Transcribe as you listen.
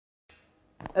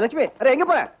Lakshmi array எங்க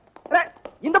போற? Array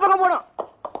இந்த பக்கம் போணும்.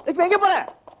 லட்சுமி எங்க போற?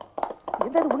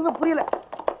 என்ன இது ஒண்ணுமே புரியல.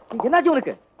 என்னாச்சு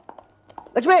உனக்கு?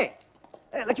 லட்சுமி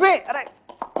லட்சுமி அரே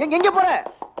எங்க எங்க போற?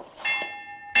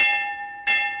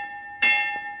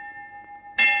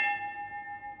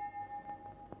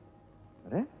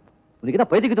 அரே உனக்கு என்ன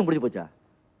பைத்தியக்கித்தம் பிடிச்சு போச்சா?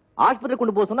 ஆஸ்பத்திரி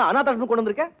கொண்டு போக சொன்னா அனாதாசிரமம் கொண்டு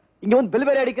வந்திருக்க. இங்க வந்து பெல்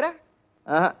வேற அடிக்கிற.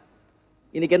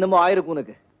 இன்னைக்கு என்னமோ ஆயிருக்கும்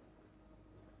உனக்கு.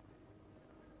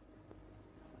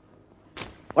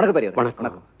 வணக்கம் பெரிய.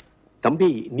 வணக்கம் தம்பி.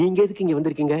 நீங்க எதுக்கு இங்க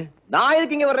வந்திருக்கீங்க? நான்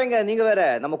எதுக்கு இங்க வர்றேங்க? நீங்க வேற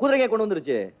நம்ம குதிரைங்க கொண்டு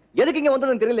வந்துருச்சு. எதுக்கு இங்க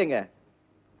வந்ததுன்னு தெரியலங்க.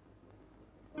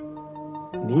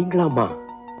 நீங்களாமா?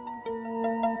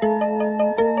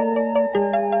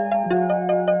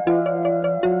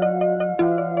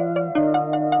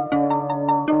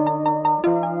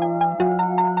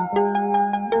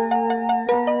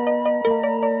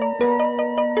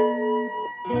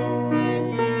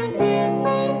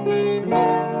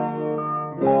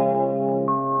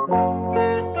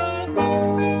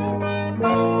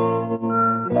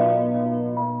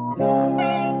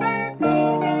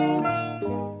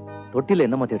 தொட்டில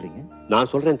என்னமா தேடுறீங்க? நான்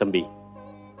சொல்றேன் தம்பி.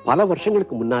 பல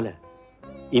வருஷங்களுக்கு முன்னால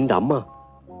இந்த அம்மா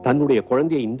தன்னுடைய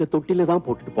குழந்தைய இந்த தொட்டில தான்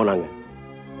போட்டுட்டு போனாங்க.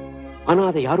 ஆனா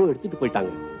அதை யாரோ எடுத்துட்டு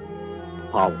போயிட்டாங்க.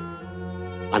 பாவம்.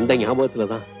 அந்த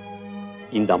ஞாபகத்துலதான்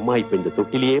இந்த அம்மா இப்ப இந்த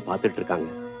தொட்டிலேயே பார்த்துட்டு இருக்காங்க.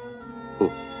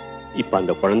 இப்ப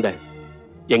அந்த குழந்தை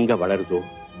எங்க வளருதோ,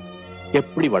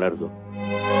 எப்படி வளருதோ.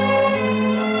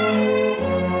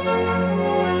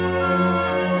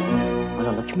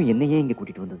 ஆனா லட்சுமி என்னையே இங்க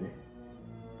கூட்டிட்டு வந்தது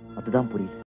அதுதான் புரியல.